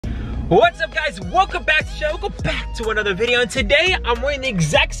What's up, guys? Welcome back to the show. Welcome back to another video. And today I'm wearing the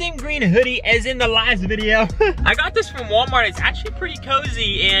exact same green hoodie as in the last video. I got this from Walmart. It's actually pretty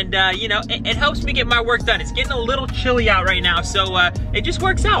cozy, and you know, it helps me get my work done. It's getting a little chilly out right now, so it just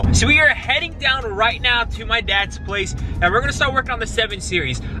works out. So we are heading down right now to my dad's place, and we're gonna start working on the 7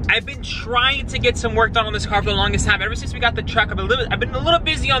 Series. I've been trying to get some work done on this car for the longest time. Ever since we got the truck, I've been a little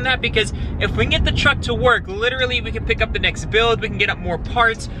busy on that, because if we can get the truck to work, literally we can pick up the next build, we can get up more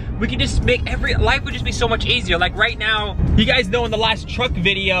parts, we can just make life would just be so much easier. Like right now, you guys know in the last truck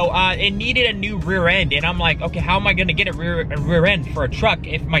video, it needed a new rear end, and I'm like, okay, how am I gonna get a rear end for a truck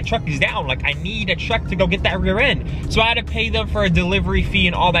if my truck is down? Like, I need a truck to go get that rear end. So I had to pay them for a delivery fee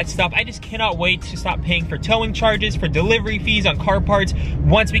and all that stuff. I just cannot wait to stop paying for towing charges, for delivery fees on car parts.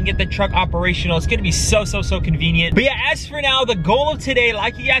 Once we can get the truck operational, it's gonna be so convenient. But yeah, as for now, the goal of today,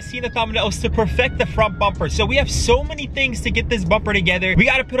 like you guys see in the thumbnail, is to perfect the front bumper. So we have so many things to get this bumper together. We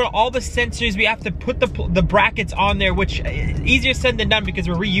gotta put on all the sensors. We have to put the brackets on there, which is easier said than done because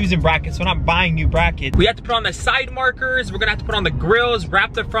we're reusing brackets, so we're not buying new brackets. We have to put on the side markers. We're gonna have to put on the grills,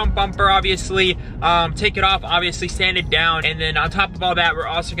 wrap the front bumper, obviously, take it off, obviously sand it down, and then on top of all that, we're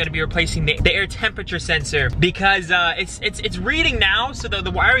also gonna be replacing the air temperature sensor, because it's reading now, so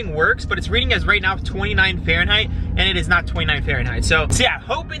the wiring works, but it's reading as right now 29 Fahrenheit, and it is not 29 Fahrenheit. So yeah,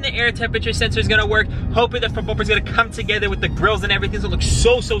 hoping the air temperature sensor is gonna work, hoping the front bumper is gonna come together with the grills and everything, so it looks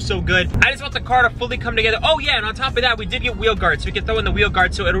so good. I just want the car to fully come together. Oh yeah, and on top of that, we did get wheel guards, so we can throw in the wheel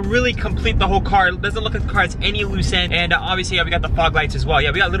guards, so it'll really complete the whole car. It doesn't look like the car has any loose end, and obviously, yeah, we got the fog lights as well. Yeah,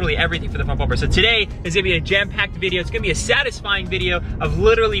 we got literally everything for the front bumper. So today is gonna be a jam-packed video. It's gonna be a satisfying video of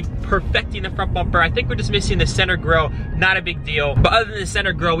literally perfecting the front bumper. I think we're just missing the center grille. Not a big deal, but other than the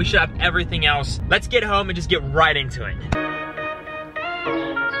center grille, we should have everything else. Let's get home and just get right into it.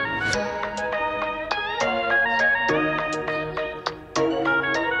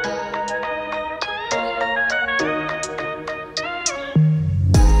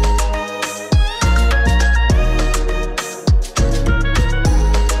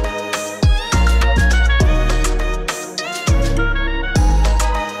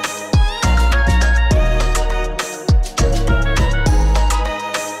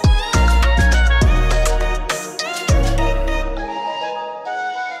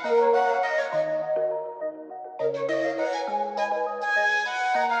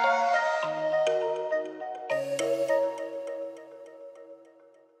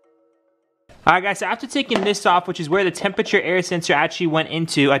 Alright guys, so after taking this off, which is where the temperature air sensor actually went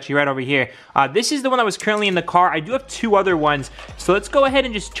into, actually right over here, this is the one that was currently in the car. I do have 2 other ones, so let's go ahead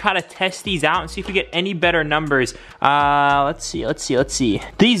and just try to test these out and see if we get any better numbers. Let's see.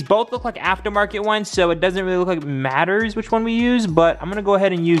 These both look like aftermarket ones, so it doesn't really look like it matters which one we use, but I'm gonna go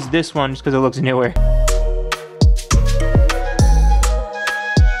ahead and use this one just because it looks newer.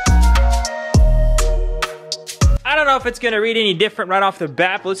 I don't know if it's gonna read any different right off the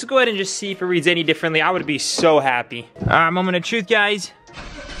bat, but let's go ahead and just see if it reads any differently. I would be so happy. Alright, moment of truth, guys.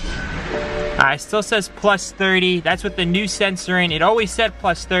 Alright, still says plus 30. That's with the new sensor in. It always said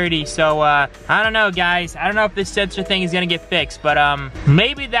plus 30, so I don't know, guys. I don't know if this sensor thing is gonna get fixed, but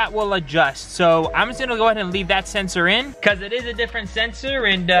maybe that will adjust. So I'm just gonna go ahead and leave that sensor in, because it is a different sensor,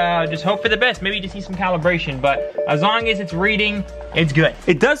 and just hope for the best. Maybe you just need some calibration, but as long as it's reading, it's good.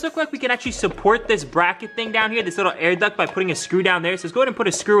 It does look like we can actually support this bracket thing down here, this little air duct, by putting a screw down there. So let's go ahead and put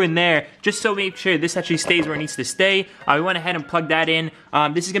a screw in there, just so we make sure this actually stays where it needs to stay. We went ahead and plugged that in.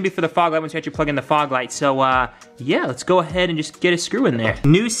 This is gonna be for the fog light once we actually plug in the fog light. So yeah, let's go ahead and just get a screw in there.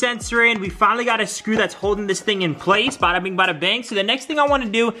 New sensor in. We finally got a screw that's holding this thing in place. Bada bing, bada bang. So the next thing I wanna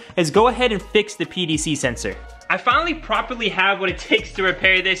do is go ahead and fix the PDC sensor. I finally properly have what it takes to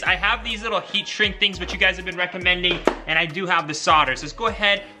repair this. I have these little heat shrink things which you guys have been recommending, and I do have the solder. So let's go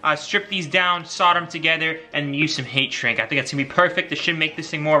ahead, strip these down, solder them together, and use some heat shrink. I think that's gonna be perfect. This should make this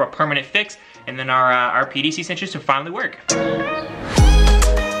thing more of a permanent fix, and then our PDC sensors should finally work.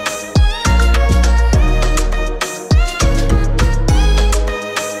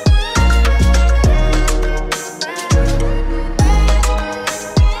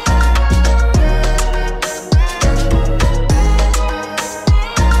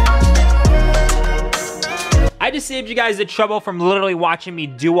 I just saved you guys the trouble from literally watching me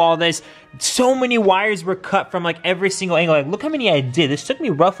do all this. So many wires were cut from like every single angle. Like, look how many I did. This took me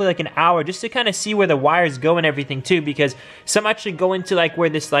roughly like an hour just to kind of see where the wires go and everything too, because some actually go into like where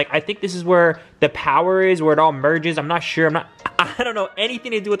this, like, I think this is where the power is, where it all merges. I'm not sure. I don't know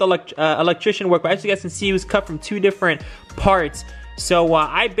anything to do with electrician work, but as you guys can see, it was cut from 2 different parts. So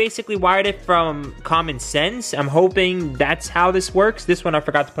I basically wired it from common sense. I'm hoping that's how this works. This one I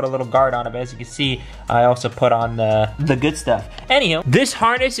forgot to put a little guard on it, but as you can see, I also put on the good stuff. Anyhow, this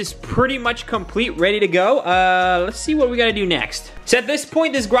harness is pretty much complete, ready to go. Let's see what we gotta do next. So at this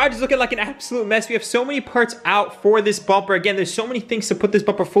point, this garage is looking like an absolute mess. We have so many parts out for this bumper. Again, there's so many things to put this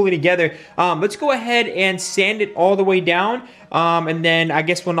bumper fully together. Let's go ahead and sand it all the way down. And then I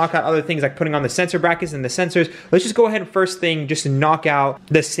guess we'll knock out other things like putting on the sensor brackets and the sensors. Let's just go ahead and first thing, just knock out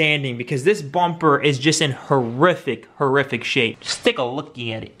the sanding because this bumper is just in horrific, horrific shape. Just take a look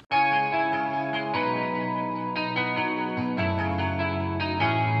at it.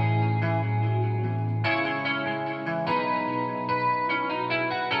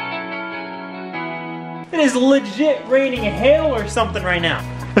 It is legit raining hail or something right now.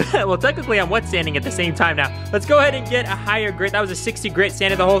 Well, technically I'm wet sanding at the same time now. Let's go ahead and get a higher grit. That was a 60 grit,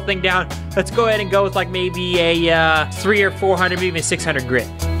 sanded the whole thing down. Let's go ahead and go with like maybe a 300 or 400, maybe even 600 grit.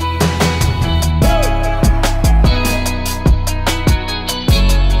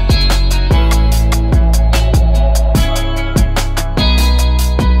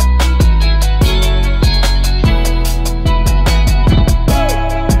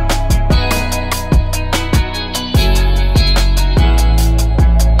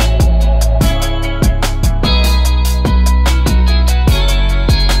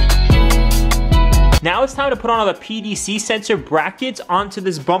 Now it's time to put on all the PDC sensor brackets onto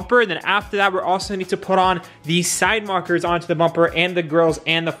this bumper. And then after that, we're also need to put on these side markers onto the bumper and the grills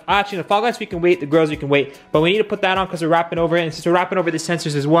and actually the fog lights we can wait, the grills we can wait. But we need to put that on because we're wrapping over it. And since we're wrapping over the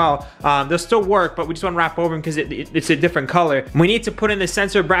sensors as well, they'll still work, but we just want to wrap over them because it's a different color. We need to put in the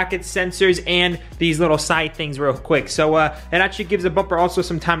sensor brackets, sensors, and these little side things real quick. So it actually gives the bumper also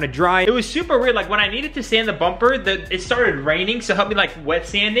some time to dry. It was super weird. Like when I needed to sand the bumper, it started raining, so it helped me like wet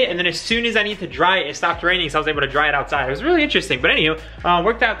sand it. And then as soon as I need to dry it, it stopped raining, so I was able to dry it outside. It was really interesting, but anyway,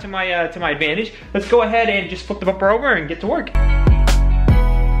 worked out to my advantage. Let's go ahead and just flip the bumper over and get to work.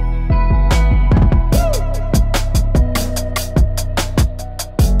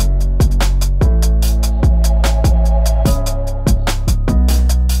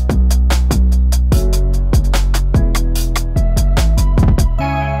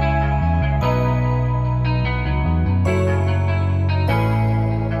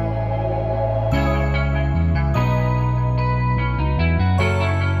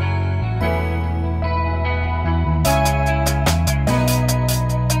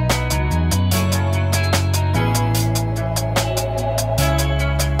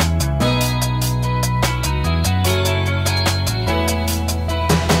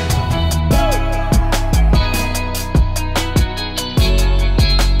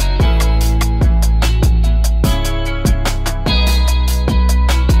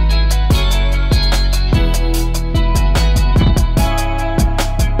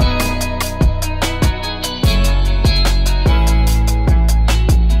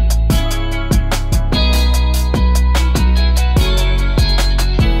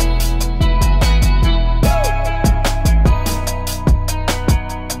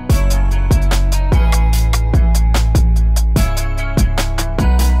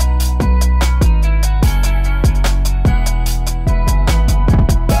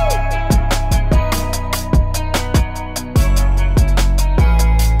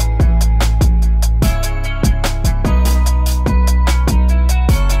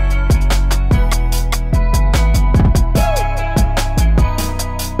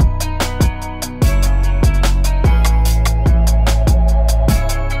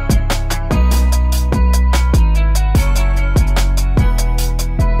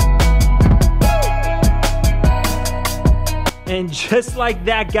 And just like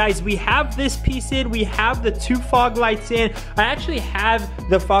that, guys, we have this piece in, we have the two fog lights in. I actually have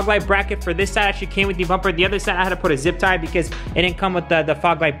the fog light bracket for this side, actually came with the bumper. The other side I had to put a zip tie because it didn't come with the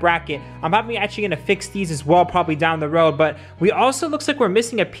fog light bracket. I'm probably actually gonna fix these as well, probably down the road, but we also, looks like we're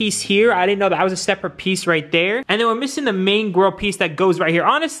missing a piece here. I didn't know that was a separate piece right there. And then we're missing the main grill piece that goes right here.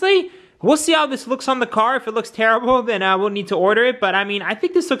 Honestly, we'll see how this looks on the car. If it looks terrible, then we'll need to order it. But I mean, I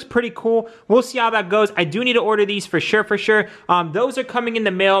think this looks pretty cool. We'll see how that goes. I do need to order these for sure, those are coming in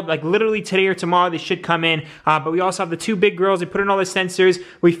the mail, like literally today or tomorrow, they should come in. But we also have the two big grills. We put in all the sensors.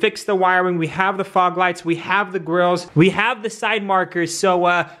 We fixed the wiring. We have the fog lights. We have the grills. We have the side markers. So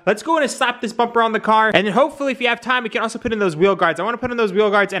let's go in and slap this bumper on the car. And then hopefully, if you have time, we can also put in those wheel guards. I want to put in those wheel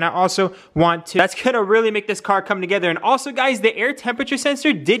guards, and I also want to, that's going to really make this car come together. And also, guys, the air temperature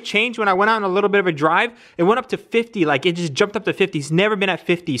sensor did change when I went on a little bit of a drive, it went up to 50. Like, it just jumped up to 50. It's never been at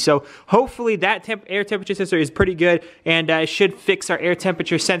 50. So hopefully that air temperature sensor is pretty good, and it should fix our air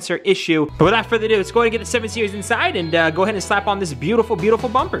temperature sensor issue. But without further ado, let's go ahead and get the 7 Series inside and go ahead and slap on this beautiful, beautiful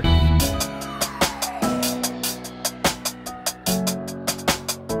bumper.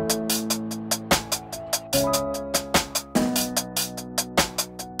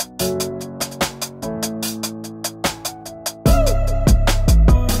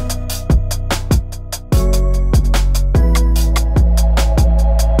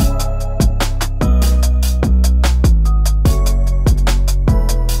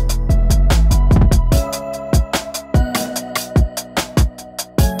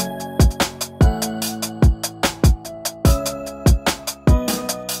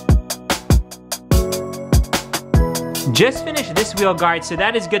 Just finished this wheel guard, so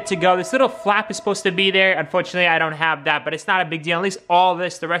that is good to go. This little flap is supposed to be there. Unfortunately, I don't have that, but it's not a big deal. At least all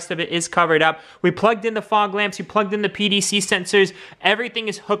this, the rest of it is covered up. We plugged in the fog lamps, we plugged in the PDC sensors. Everything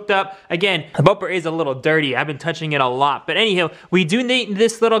is hooked up. Again, the bumper is a little dirty. I've been touching it a lot. But anyhow, we do need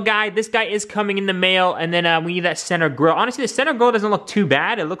this little guy. This guy is coming in the mail, and then we need that center grille. Honestly, the center grille doesn't look too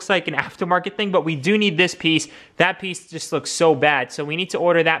bad. It looks like an aftermarket thing, but we do need this piece. That piece just looks so bad, so we need to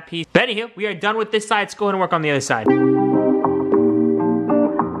order that piece. But anyhow, we are done with this side. Let's go ahead and work on the other side.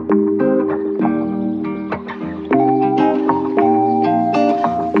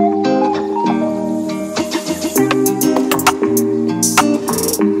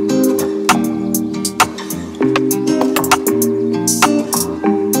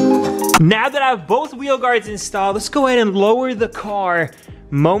 Now that I have both wheel guards installed, let's go ahead and lower the car.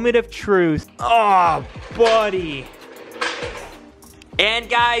 Moment of truth. Oh, buddy. And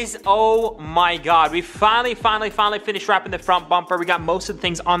guys, oh my God, we finally finished wrapping the front bumper. We got most of the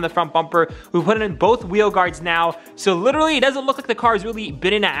things on the front bumper. We put in both wheel guards now. So literally, it doesn't look like the car has really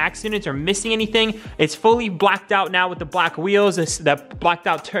been in an accident or missing anything. It's fully blacked out now with the black wheels, the blacked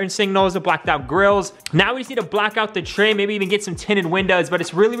out turn signals, the blacked out grills. Now we just need to black out the trim, maybe even get some tinted windows, but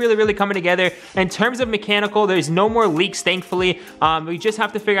it's really coming together. In terms of mechanical, there's no more leaks, thankfully. We just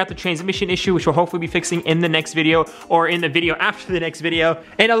have to figure out the transmission issue, which we'll hopefully be fixing in the next video or in the video after the next video.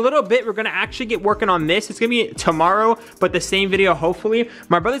 In a little bit, we're gonna actually get working on this. It's gonna be tomorrow, but the same video, hopefully.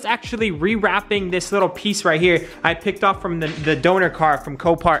 My brother's actually rewrapping this little piece right here I picked off from the donor car from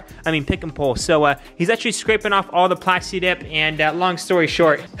Pick and Pull. So he's actually scraping off all the plasti dip, and long story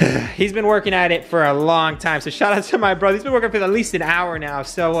short, he's been working at it for a long time. So shout out to my brother. He's been working for at least an hour now.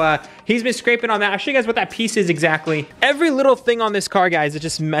 So he's been scraping on that. I'll show you guys what that piece is exactly. Every little thing on this car, guys, is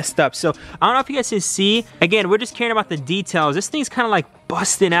just messed up. So I don't know if you guys can see. Again, we're just caring about the details. This thing's kind of like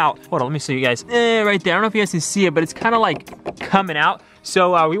busting out. Hold on, let me show you guys. Right there. I don't know if you guys can see it, but it's kind of like coming out.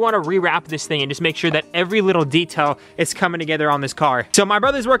 So we want to rewrap this thing and just make sure that every little detail is coming together on this car. So my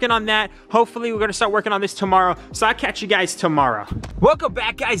brother's working on that. Hopefully we're going to start working on this tomorrow. So I'll catch you guys tomorrow. Welcome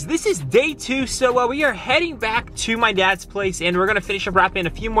back, guys. This is day 2. So we are heading back to my dad's place, and we're going to finish up wrapping a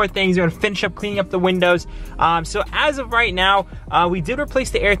few more things. We're going to finish up cleaning up the windows. So as of right now, we did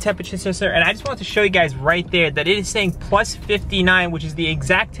replace the air temperature sensor, and I just wanted to show you guys right there that it is saying plus 59, which is the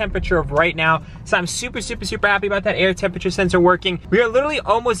exact temperature of right now. So I'm super happy about that air temperature sensor working. We are literally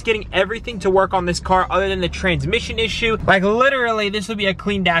almost getting everything to work on this car other than the transmission issue. Like literally, this will be a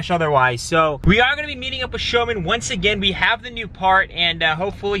clean dash otherwise. So we are going to be meeting up with Showman once again. We have the new part, and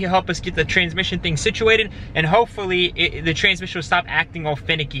hopefully he'll help us get the transmission thing situated, and hopefully the transmission will stop acting all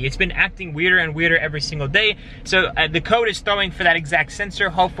finicky. It's been acting weirder and weirder every single day. So the code is throwing for that exact sensor.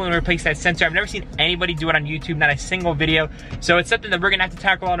 Hopefully we'll replace that sensor. I've never seen anybody do it on YouTube, not a single video. So it's something that we're gonna have to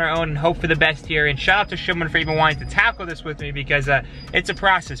tackle on our own and hope for the best here. And shout out to Showman for even wanting to tackle this with me, because it's a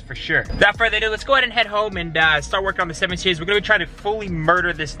process for sure. Without further ado, let's go ahead and head home and start working on the 7 Series. We're gonna be trying to fully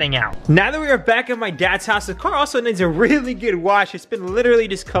murder this thing out. Now that we are back at my dad's house, the car also needs a really good wash. It's been literally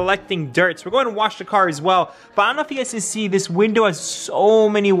just collecting dirt. So we're going to wash the car as well. But I don't know if you guys can see, this window has so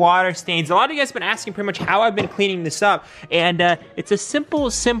many water stains. A lot of you guys have been asking pretty much how I've been cleaning this up. And it's a simple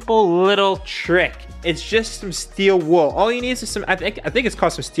little trick. It's just some steel wool. All you need is some, I think it's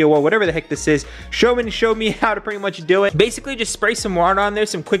called some steel wool, whatever the heck this is. Showman showed me how to pretty much do it. Basically, just spray some water on there,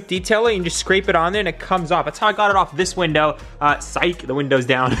 some quick detailing, and just scrape it on there, and it comes off. That's how I got it off this window. Psych, the window's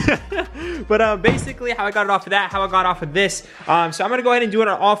down. But basically, how I got it off of that, how I got off of this. So I'm gonna go ahead and do it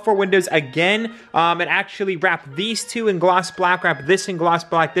on all 4 windows again, and actually wrap these 2 in gloss black, wrap this in gloss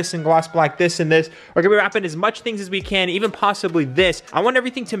black, this in gloss black, this and this. We're gonna be wrapping as much things as we can, even possibly this. I want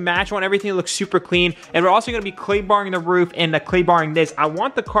everything to match. I want everything to look super clean. clean. And we're also going to be clay barring the roof and clay barring this. I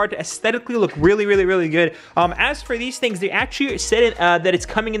want the car to aesthetically look really, really, really good. As for these things, they actually said that it's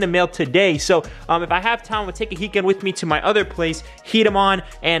coming in the mail today. So if I have time, I'll take a heat gun with me to my other place, heat them on,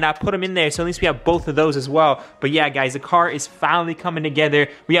 and put them in there. So at least we have both of those as well. But yeah, guys, the car is finally coming together.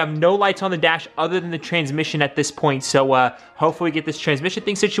 We have no lights on the dash other than the transmission at this point. So hopefully we get this transmission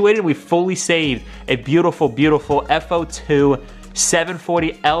thing situated. We fully saved a beautiful, beautiful FO2 740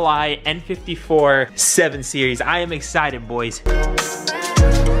 Li N54 7 Series. I am excited, boys.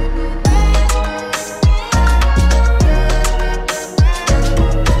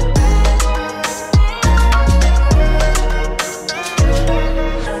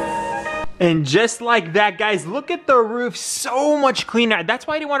 And just like that, guys, look at the roof, so much cleaner. That's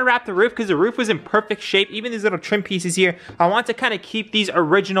why I didn't want to wrap the roof, because the roof was in perfect shape. Even these little trim pieces here, I want to kind of keep these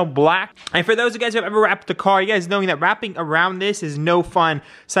original black. And for those of you guys who have ever wrapped the car, you guys knowing that wrapping around this is no fun.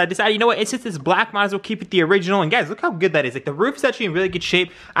 So I decided, you know what, since it's black, might as well keep it the original. And guys, look how good that is. Like, the roof is actually in really good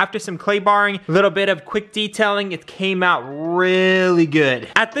shape. After some clay barring, a little bit of quick detailing, it came out really good.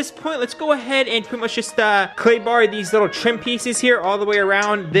 At this point, let's go ahead and pretty much just clay bar these little trim pieces here all the way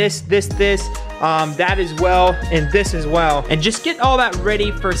around. This, that as well, and this as well, and just get all that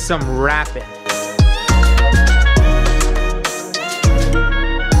ready for some wrapping.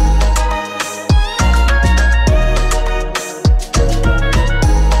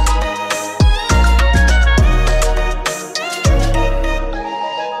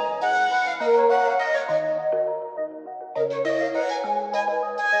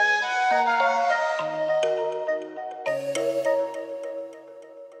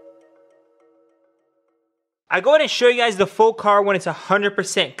 I go ahead and show you guys the full car when it's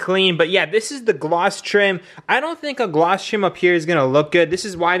 100% clean, but yeah, this is the gloss trim. I don't think a gloss trim up here is gonna look good. This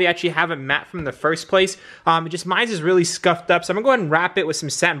is why they actually have it matte from the first place. Mine is really scuffed up, so I'm gonna go ahead and wrap it with some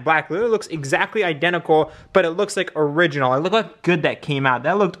satin black. It literally looks exactly identical, but it looks like original. Like, look how good that came out.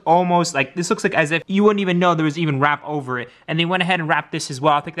 That looked almost like, this looks like as if you wouldn't even know there was even wrap over it. And they went ahead and wrapped this as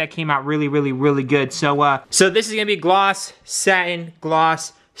well. I think that came out really, really, really good. So, so this is gonna be gloss, satin,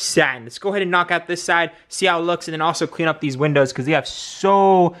 gloss, satin. Let's go ahead and knock out this side, see how it looks, and then also clean up these windows because they have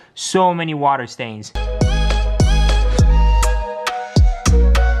so many water stains.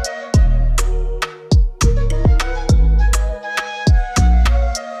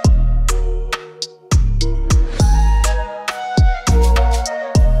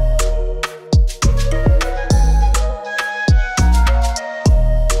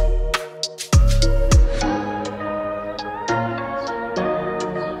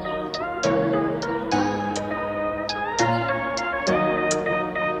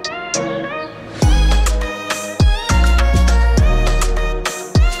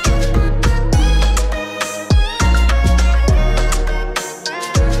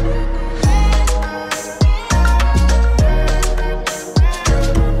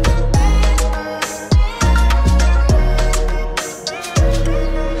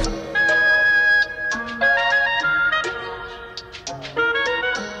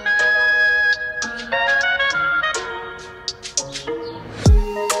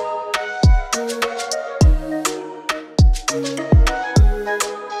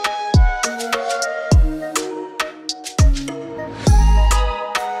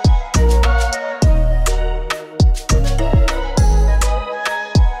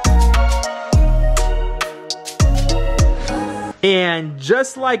 And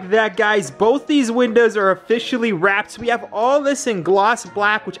just like that, guys, both these windows are officially wrapped. We have all this in gloss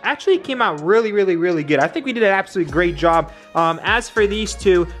black, which actually came out really, really, really good. I think we did an absolutely great job. As for these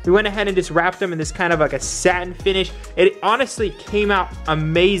two, we went ahead and just wrapped them in this kind of like a satin finish. It honestly came out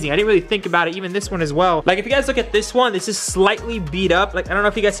amazing. I didn't really think about it, even this one as well. Like, if you guys look at this one, this is slightly beat up. Like, I don't know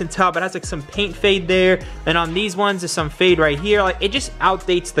if you guys can tell, but it has like some paint fade there. And on these ones, there's some fade right here. Like, it just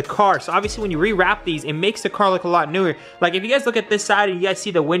outdates the car. So obviously when you rewrap these, it makes the car look a lot newer. Like, if you guys look at this side and you guys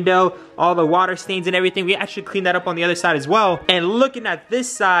see the window, all the water stains and everything, we actually cleaned that up on the other side as well. And looking at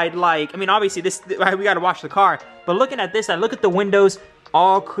this side, like, I mean, obviously this, we gotta wash the car, but looking at this side, look at the windows,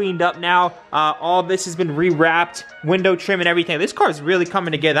 all cleaned up now. All this has been rewrapped, window trim and everything. This car is really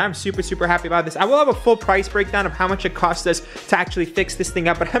coming together. I'm super, super happy about this. I will have a full price breakdown of how much it cost us to actually fix this thing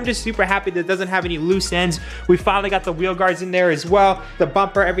up, but I'm just super happy that it doesn't have any loose ends. We finally got the wheel guards in there as well. The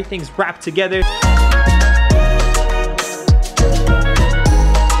bumper, everything's wrapped together.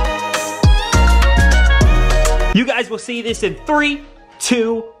 You guys will see this in 3,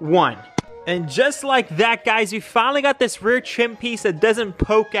 2, 1. And just like that, guys, we finally got this rear trim piece that doesn't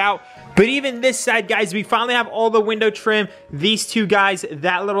poke out. But even this side, guys, we finally have all the window trim. These two guys,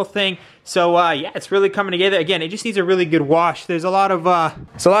 that little thing. So yeah, it's really coming together. Again, it just needs a really good wash. There's a lot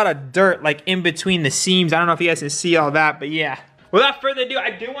of dirt like in between the seams. I don't know if you guys can see all that, but yeah. Without further ado, I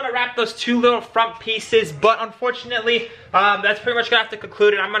do want to wrap those two little front pieces, but unfortunately, that's pretty much gonna have to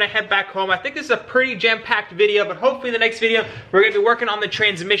conclude it. I'm gonna head back home. I think this is a pretty jam-packed video, but hopefully in the next video, we're gonna be working on the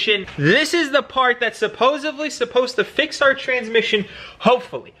transmission. This is the part that's supposedly supposed to fix our transmission.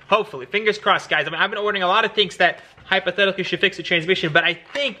 Hopefully, fingers crossed, guys. I mean, I've been ordering a lot of things that hypothetically should fix the transmission, but I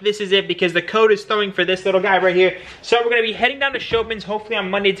think this is it because the code is throwing for this little guy right here. So we're gonna be heading down to Showman's hopefully on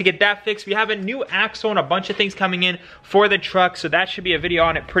Monday to get that fixed. We have a new axle and a bunch of things coming in for the truck, so that should be a video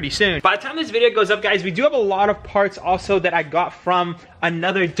on it pretty soon. By the time this video goes up, guys, we do have a lot of parts also that I got from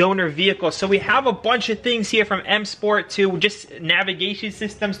another donor vehicle. So we have a bunch of things here from M Sport to just navigation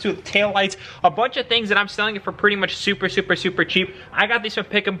systems to tail lights, a bunch of things that I'm selling it for pretty much super cheap. I got these from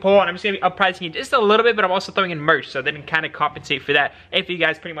Pick and Pull, and I'm just gonna be uppricing it just a little bit, but I'm also throwing in merch, so they can kind of compensate for that if you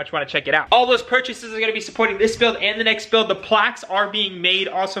guys pretty much want to check it out. All those purchases are going to be supporting this build and the next build. The plaques are being made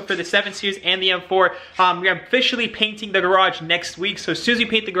also for the 7 Series and the M4. We're officially painting the garage next week, so as soon as we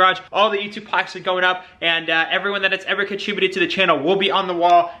paint the garage, all the YouTube plaques are going up, and everyone that has ever contributed to the channel will be on the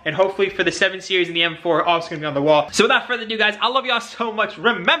wall, and hopefully for the 7 Series and the M4 also going to be on the wall. So without further ado, guys, I love y'all so much.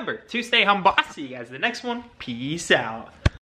 Remember to stay humble. I'll see you guys in the next one. Peace out.